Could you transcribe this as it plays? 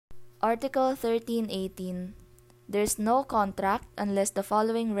Article 1318. There is no contract unless the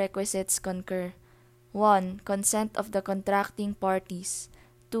following requisites concur: 1. Consent of the contracting parties.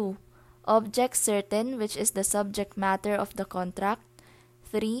 2. Object certain, which is the subject matter of the contract.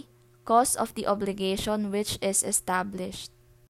 3. Cause of the obligation which is established.